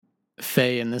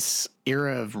Faye, in this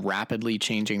era of rapidly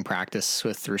changing practice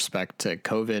with respect to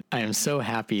COVID, I am so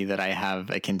happy that I have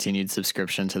a continued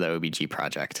subscription to the OBG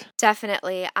project.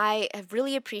 Definitely. I have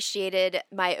really appreciated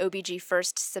my OBG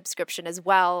First subscription as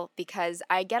well because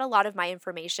I get a lot of my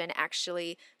information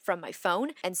actually from my phone.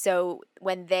 And so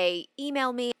when they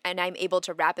email me and I'm able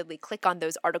to rapidly click on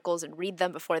those articles and read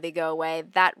them before they go away,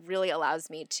 that really allows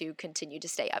me to continue to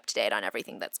stay up to date on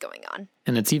everything that's going on.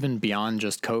 And it's even beyond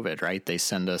just COVID, right? They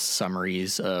send us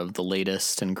summaries of the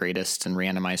latest and greatest in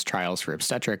randomized trials for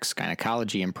obstetrics,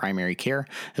 gynecology, and primary care,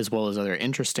 as well as other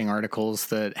interesting articles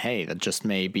that, hey, that just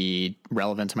may be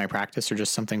relevant to my practice or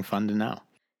just something fun to know.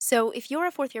 So if you're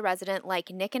a fourth-year resident like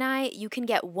Nick and I, you can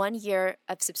get 1 year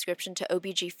of subscription to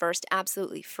OBG First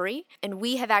absolutely free. And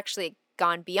we have actually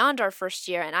gone beyond our first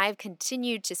year, and I've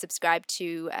continued to subscribe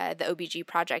to the OBG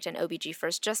project and OBG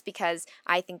First just because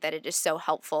I think that it is so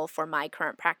helpful for my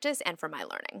current practice and for my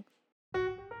learning.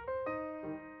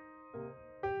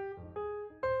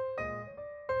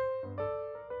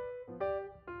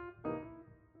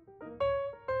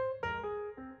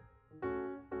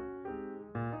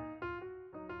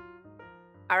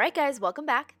 All right, guys, welcome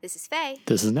back. This is Faye.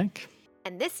 This is Nick.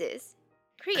 And this is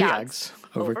Creogs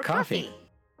over coffee.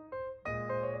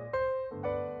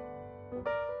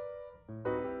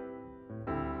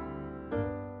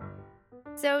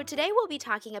 So today we'll be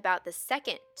talking about the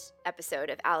second episode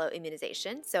of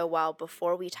alloimmunization. So while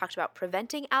before we talked about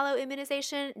preventing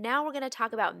alloimmunization, now we're going to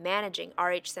talk about managing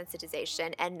Rh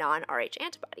sensitization and non-Rh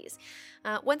antibodies.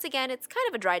 Once again, it's kind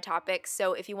of a dry topic,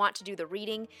 so if you want to do the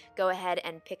reading, go ahead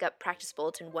and pick up Practice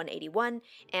Bulletin 181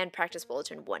 and Practice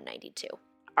Bulletin 192.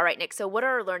 All right, Nick, so what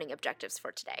are our learning objectives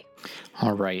for today?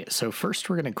 All right, so first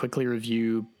we're going to quickly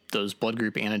review those blood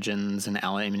group antigens and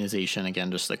alloimmunization. Again,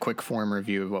 just a quick form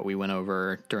review of what we went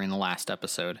over during the last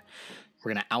episode.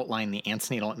 We're going to outline the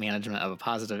antenatal management of a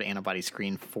positive antibody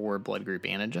screen for blood group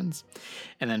antigens.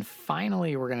 And then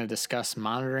finally, we're going to discuss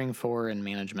monitoring for and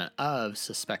management of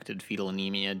suspected fetal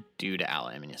anemia due to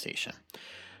alloimmunization.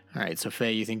 All right, so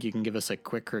Faye, you think you can give us a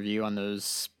quick review on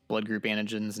those blood group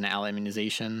antigens and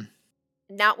alloimmunization?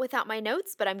 Not without my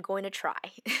notes, but I'm going to try.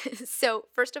 So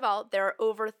first of all, there are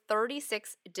over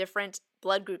 36 different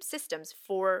blood group systems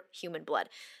for human blood.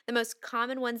 The most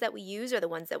common ones that we use are the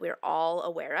ones that we're all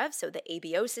aware of, so the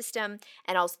ABO system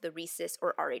and also the Rhesus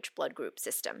or Rh blood group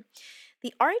system.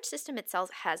 The Rh system itself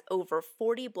has over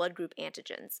 40 blood group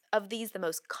antigens. Of these, the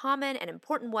most common and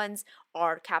important ones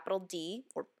are capital D,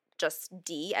 or just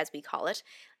D as we call it,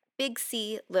 big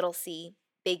C,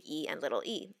 big E, and little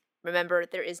e. Remember,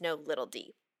 there is no little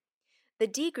d. The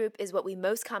D group is what we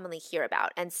most commonly hear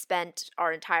about and spent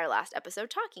our entire last episode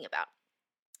talking about.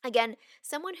 Again,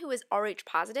 someone who is Rh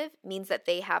positive means that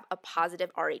they have a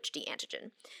positive Rhd antigen,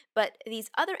 but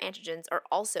these other antigens are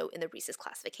also in the Rhesus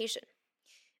classification.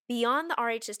 Beyond the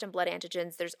Rh system blood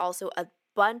antigens, there's also a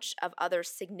bunch of other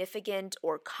significant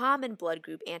or common blood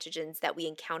group antigens that we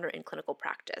encounter in clinical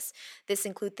practice. This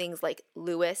include things like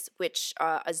Lewis, which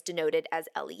is denoted as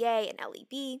LEA and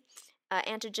LEB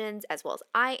antigens, as well as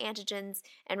I antigens.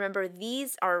 And remember,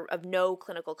 these are of no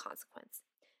clinical consequence.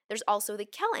 There's also the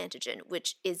Kell antigen,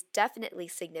 which is definitely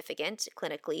significant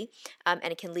clinically, and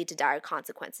it can lead to dire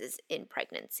consequences in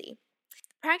pregnancy.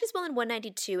 Practice Bulletin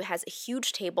 192 has a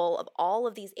huge table of all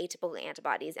of these atypical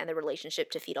antibodies and their relationship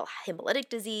to fetal hemolytic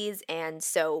disease, and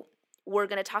so we're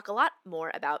going to talk a lot more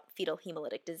about fetal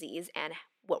hemolytic disease and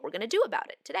what we're going to do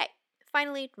about it today.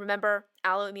 Finally, remember,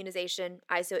 alloimmunization,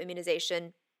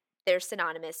 isoimmunization, they're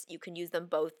synonymous. You can use them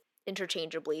both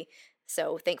interchangeably,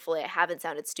 so thankfully I haven't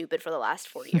sounded stupid for the last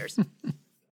 4 years.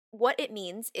 What it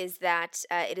means is that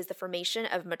it is the formation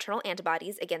of maternal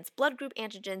antibodies against blood group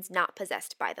antigens not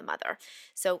possessed by the mother.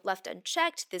 So left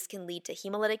unchecked, this can lead to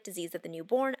hemolytic disease of the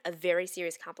newborn, a very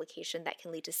serious complication that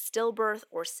can lead to stillbirth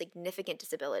or significant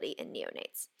disability in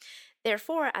neonates.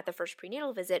 Therefore, at the first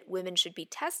prenatal visit, women should be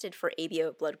tested for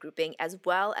ABO blood grouping as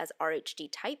well as Rhd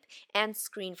type and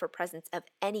screened for presence of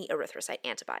any erythrocyte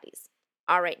antibodies.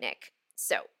 All right, Nick.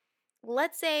 So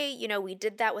let's say, we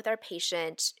did that with our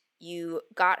patient. You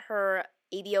got her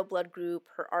ABO blood group,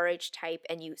 her Rh type,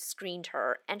 and you screened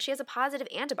her, and she has a positive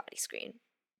antibody screen.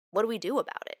 What do we do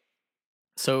about it?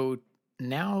 So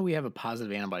now we have a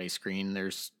positive antibody screen.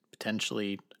 There's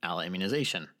potentially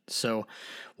alloimmunization. So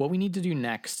what we need to do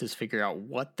next is figure out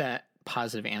what that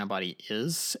positive antibody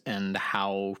is and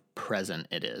how present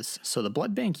it is. So the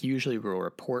blood bank usually will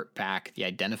report back the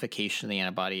identification of the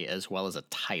antibody as well as a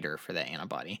titer for that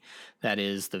antibody. That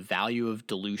is the value of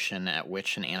dilution at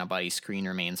which an antibody screen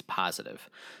remains positive.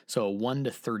 So a 1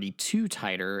 to 32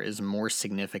 titer is more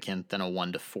significant than a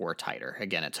 1 to 4 titer.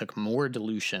 Again, it took more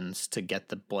dilutions to get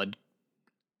the blood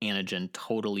antigen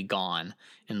totally gone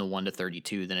in the 1 to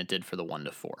 32 than it did for the 1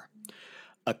 to 4.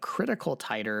 A critical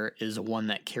titer is one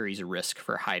that carries a risk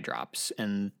for high drops,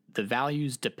 and the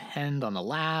values depend on the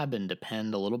lab and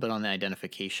depend a little bit on the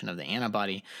identification of the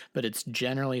antibody, but it's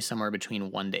generally somewhere between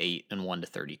 1 to 8 and 1 to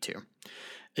 32.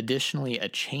 Additionally, a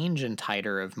change in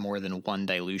titer of more than 1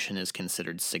 dilution is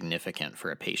considered significant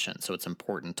for a patient, so it's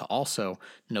important to also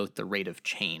note the rate of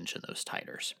change in those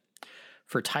titers.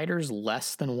 For titers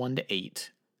less than 1 to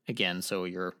 8, again, so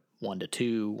your 1 to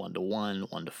 2, 1 to 1,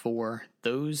 1 to 4,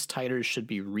 those titers should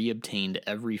be reobtained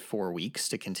every 4 weeks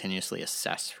to continuously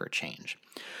assess for change.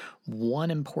 One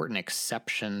important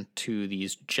exception to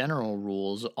these general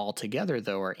rules altogether,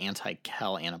 though, are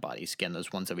anti-Kel antibodies. Again,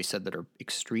 those ones that we said that are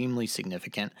extremely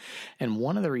significant. And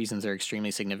one of the reasons they're extremely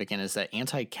significant is that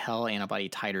anti-Kel antibody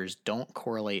titers don't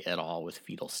correlate at all with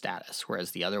fetal status,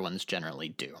 whereas the other ones generally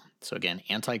do. So again,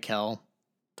 anti-Kel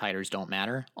titers don't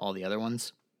matter. All the other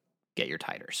ones, get your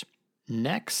titers.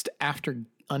 Next, after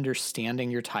understanding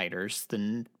your titers,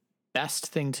 the best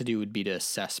thing to do would be to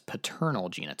assess paternal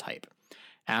genotype.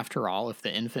 After all, if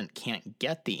the infant can't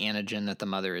get the antigen that the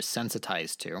mother is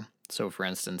sensitized to, so for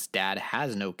instance, dad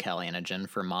has no Kel antigen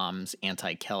for mom's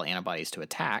anti-Kel antibodies to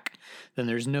attack, then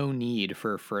there's no need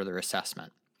for further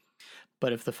assessment.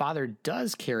 But if the father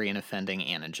does carry an offending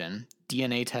antigen,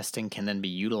 DNA testing can then be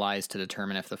utilized to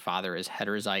determine if the father is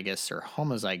heterozygous or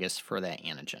homozygous for that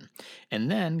antigen,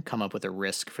 and then come up with a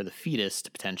risk for the fetus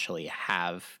to potentially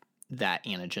have that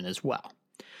antigen as well.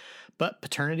 But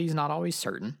paternity is not always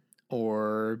certain,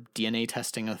 or DNA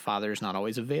testing of the father is not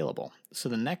always available. So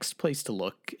the next place to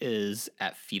look is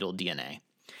at fetal DNA.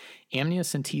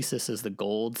 Amniocentesis is the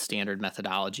gold standard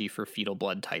methodology for fetal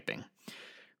blood typing.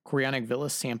 Chorionic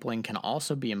villus sampling can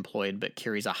also be employed, but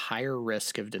carries a higher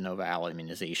risk of de novo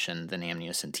alloimmunization than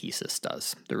amniocentesis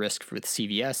does. The risk for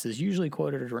CVS is usually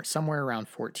quoted at somewhere around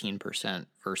 14%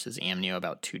 versus amnio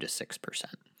about 2 to 6%.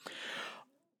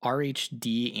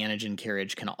 RHD antigen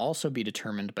carriage can also be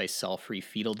determined by cell-free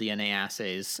fetal DNA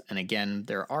assays, and again,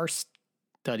 there are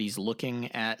studies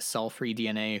looking at cell-free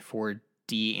DNA for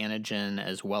D antigen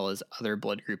as well as other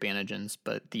blood group antigens,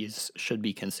 but these should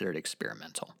be considered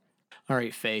experimental. All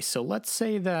right, Faye, so let's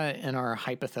say that in our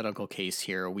hypothetical case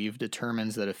here, we've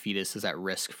determined that a fetus is at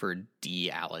risk for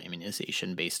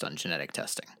de-alloimmunization based on genetic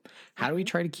testing. How do we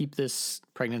try to keep this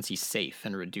pregnancy safe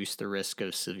and reduce the risk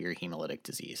of severe hemolytic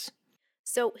disease?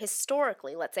 So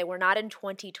historically, let's say we're not in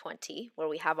 2020 where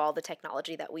we have all the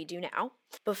technology that we do now.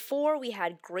 Before we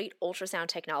had great ultrasound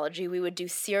technology, we would do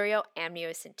serial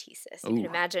amniocentesis. You can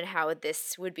imagine how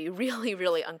this would be really,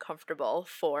 really uncomfortable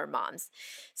for moms.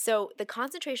 So the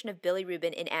concentration of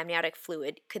bilirubin in amniotic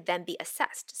fluid could then be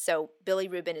assessed. So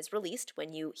bilirubin is released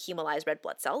when you hemolyze red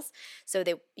blood cells. So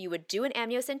you would do an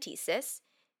amniocentesis,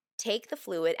 take the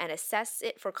fluid and assess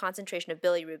it for concentration of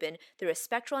bilirubin through a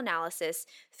spectral analysis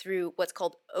through what's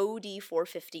called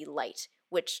OD450 light,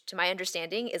 which to my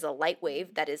understanding is a light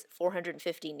wave that is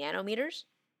 450 nanometers.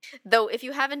 Though if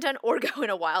you haven't done orgo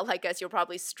in a while like us, you're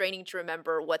probably straining to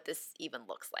remember what this even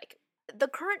looks like. The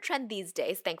current trend these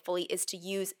days, thankfully, is to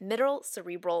use middle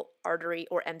cerebral artery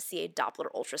or MCA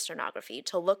Doppler ultrasonography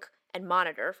to look and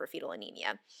monitor for fetal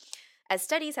anemia, as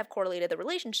studies have correlated the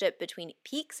relationship between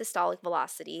peak systolic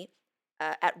velocity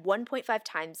at 1.5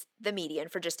 times the median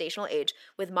for gestational age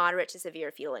with moderate to severe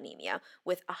fetal anemia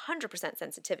with 100%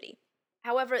 sensitivity.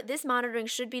 However, this monitoring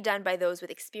should be done by those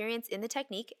with experience in the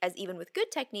technique, as even with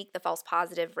good technique, the false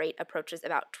positive rate approaches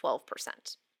about 12%.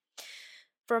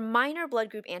 For minor blood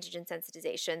group antigen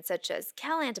sensitization, such as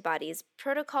Kel antibodies,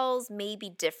 protocols may be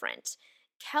different.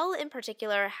 Kel in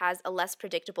particular has a less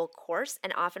predictable course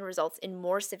and often results in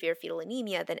more severe fetal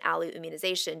anemia than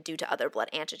alloimmunization due to other blood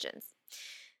antigens.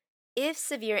 If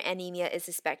severe anemia is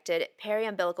suspected,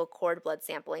 periumbilical cord blood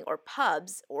sampling, or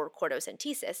PUBS, or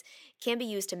chordocentesis, can be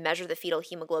used to measure the fetal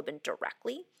hemoglobin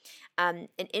directly. An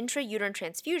intrauterine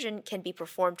transfusion can be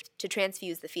performed to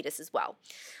transfuse the fetus as well.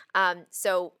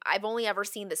 So I've only ever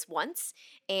seen this once,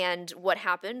 and what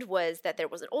happened was that there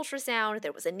was an ultrasound,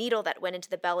 there was a needle that went into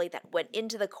the belly that went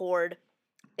into the cord.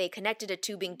 They connected a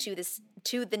tubing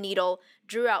to the needle,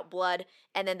 drew out blood,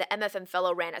 and then the MFM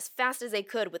fellow ran as fast as they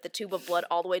could with the tube of blood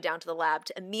all the way down to the lab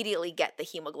to immediately get the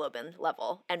hemoglobin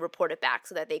level and report it back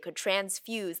so that they could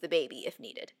transfuse the baby if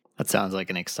needed. That sounds like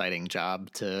an exciting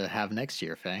job to have next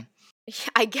year, Faye.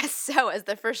 I guess so. As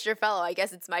the first-year fellow, I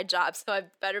guess it's my job, so I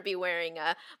better be wearing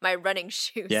my running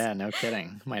shoes. Yeah, no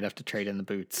kidding. Might have to trade in the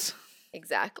boots.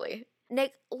 Exactly.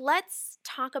 Nick, let's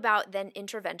talk about then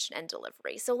intervention and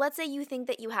delivery. So let's say you think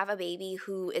that you have a baby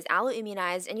who is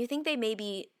alloimmunized and you think they may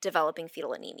be developing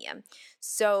fetal anemia.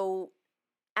 So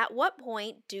At what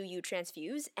point do you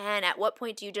transfuse? And at what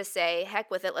point do you just say, heck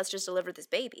with it, let's just deliver this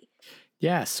baby?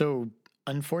 Yeah, so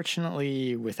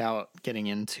unfortunately, without getting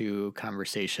into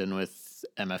conversation with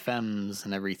MFMs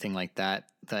and everything like that,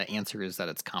 the answer is that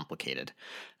it's complicated.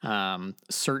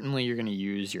 Certainly, you're going to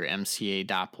use your MCA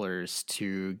Dopplers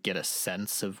to get a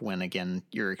sense of when, again,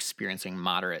 you're experiencing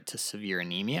moderate to severe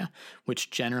anemia,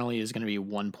 which generally is going to be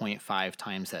 1.5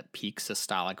 times that peak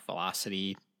systolic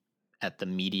velocity at the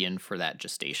median for that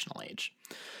gestational age.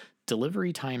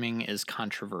 Delivery timing is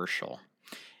controversial.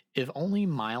 If only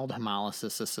mild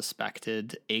hemolysis is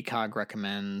suspected, ACOG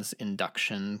recommends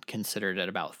induction considered at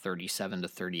about 37 to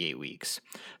 38 weeks.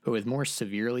 But with more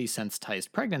severely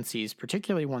sensitized pregnancies,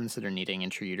 particularly ones that are needing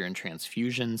intrauterine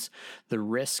transfusions, the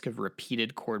risk of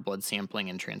repeated cord blood sampling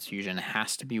and transfusion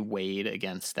has to be weighed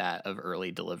against that of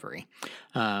early delivery.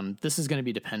 This is going to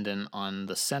be dependent on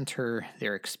the center,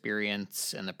 their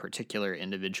experience, and the particular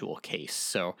individual case.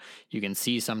 So you can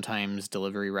see sometimes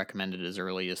delivery recommended as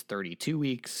early as 32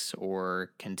 weeks,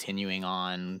 or continuing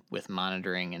on with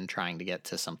monitoring and trying to get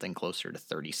to something closer to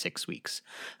 36 weeks.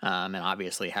 And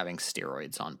obviously having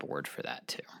steroids on board for that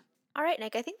too. All right,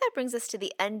 Nick, I think that brings us to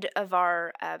the end of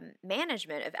our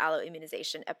management of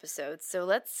alloimmunization episodes. So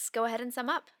let's go ahead and sum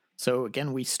up. So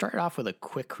again, we started off with a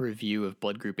quick review of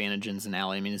blood group antigens and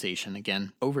alloimmunization.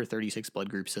 Again, over 36 blood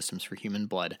group systems for human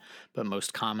blood, but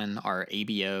most common are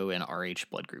ABO and RH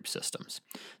blood group systems.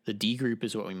 The D group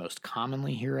is what we most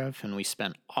commonly hear of, and we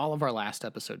spent all of our last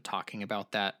episode talking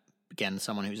about that. Again,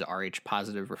 someone who's Rh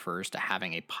positive refers to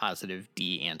having a positive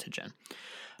D antigen.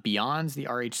 Beyond the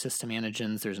Rh system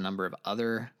antigens, there's a number of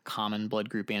other common blood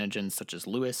group antigens such as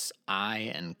Lewis,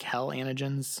 I, and Kell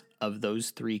antigens. Of those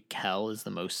three, Kell is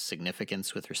the most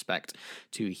significance with respect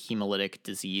to hemolytic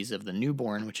disease of the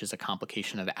newborn, which is a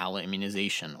complication of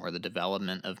alloimmunization, or the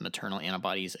development of maternal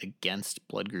antibodies against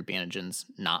blood group antigens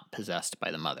not possessed by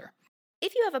the mother.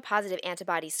 If you have a positive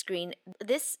antibody screen,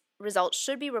 this result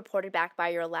should be reported back by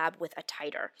your lab with a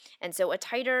titer. And so a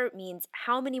titer means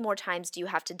how many more times do you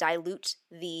have to dilute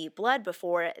the blood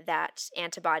before that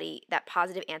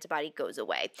positive antibody goes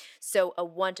away. So a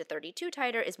 1 to 32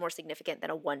 titer is more significant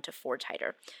than a 1 to 4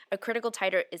 titer. A critical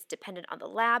titer is dependent on the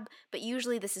lab, but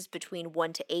usually this is between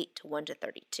 1 to 8 to 1 to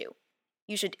 32.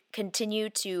 You should continue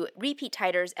to repeat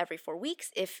titers every 4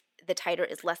 weeks if the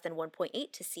titer is less than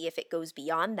 1.8 to see if it goes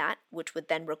beyond that, which would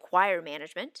then require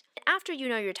management. After you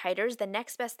know your titers, the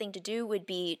next best thing to do would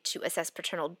be to assess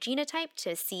paternal genotype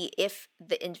to see if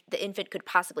the infant could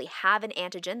possibly have an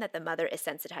antigen that the mother is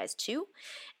sensitized to.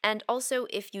 And also,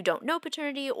 if you don't know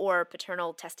paternity or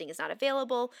paternal testing is not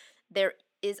available, there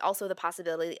is also the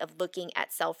possibility of looking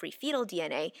at cell-free fetal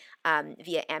DNA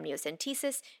via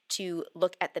amniocentesis to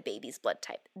look at the baby's blood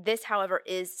type. This, however,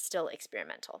 is still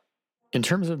experimental. In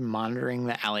terms of monitoring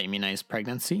the alloimmunized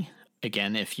pregnancy,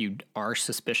 again, if you are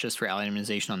suspicious for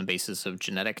alloimmunization on the basis of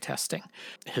genetic testing,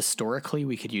 historically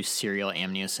we could use serial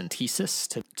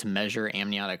amniocentesis to measure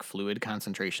amniotic fluid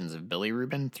concentrations of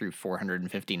bilirubin through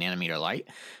 450 nanometer light,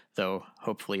 though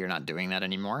hopefully you're not doing that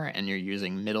anymore, and you're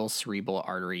using middle cerebral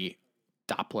artery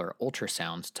Doppler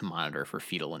ultrasounds to monitor for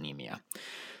fetal anemia.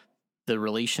 The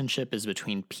relationship is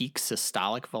between peak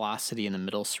systolic velocity in the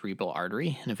middle cerebral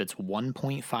artery, and if it's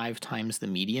 1.5 times the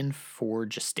median for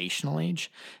gestational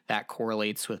age, that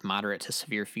correlates with moderate to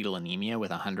severe fetal anemia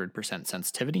with 100%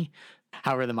 sensitivity.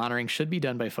 However, the monitoring should be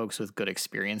done by folks with good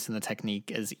experience in the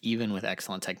technique, as even with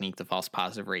excellent technique, the false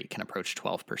positive rate can approach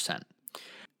 12%.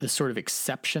 The sort of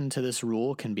exception to this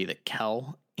rule can be the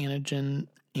Kell antigen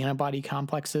antibody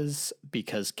complexes,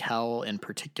 because Kell in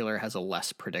particular has a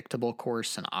less predictable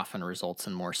course and often results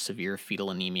in more severe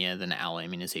fetal anemia than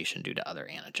alloimmunization due to other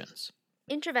antigens.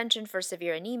 Intervention for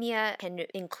severe anemia can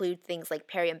include things like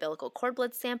periumbilical cord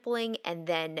blood sampling and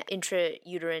then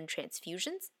intrauterine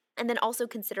transfusions, and then also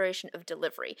consideration of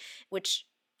delivery, which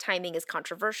timing is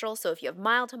controversial. So if you have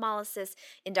mild hemolysis,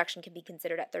 induction can be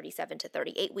considered at 37 to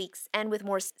 38 weeks, and with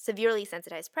more severely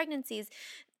sensitized pregnancies,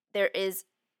 there is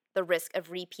the risk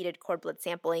of repeated cord blood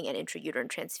sampling and intrauterine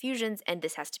transfusions, and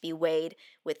this has to be weighed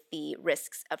with the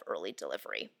risks of early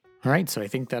delivery. All right, so I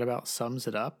think that about sums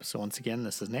it up. So once again,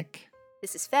 this is Nick.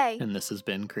 This is Faye. And this has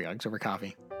been Creogs Over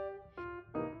Coffee.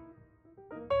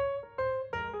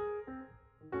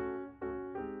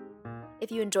 If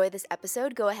you enjoyed this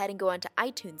episode, go ahead and go onto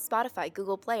iTunes, Spotify,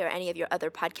 Google Play, or any of your other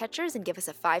podcatchers and give us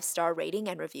a 5-star rating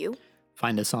and review.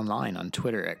 Find us online on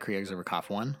Twitter at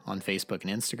CreogsOverCoff1, on Facebook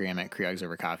and Instagram at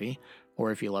CreogsOverCoffee,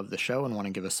 or if you love the show and want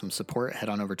to give us some support, head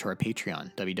on over to our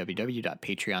Patreon,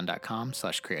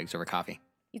 www.patreon.com/CreogsOverCoffee.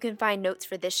 You can find notes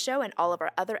for this show and all of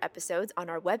our other episodes on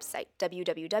our website,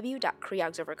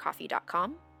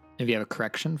 www.creogsovercoffee.com. If you have a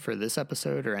correction for this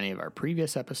episode or any of our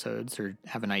previous episodes, or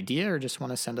have an idea or just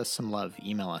want to send us some love,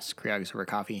 email us,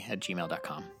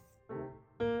 creogsovercoffee@gmail.com.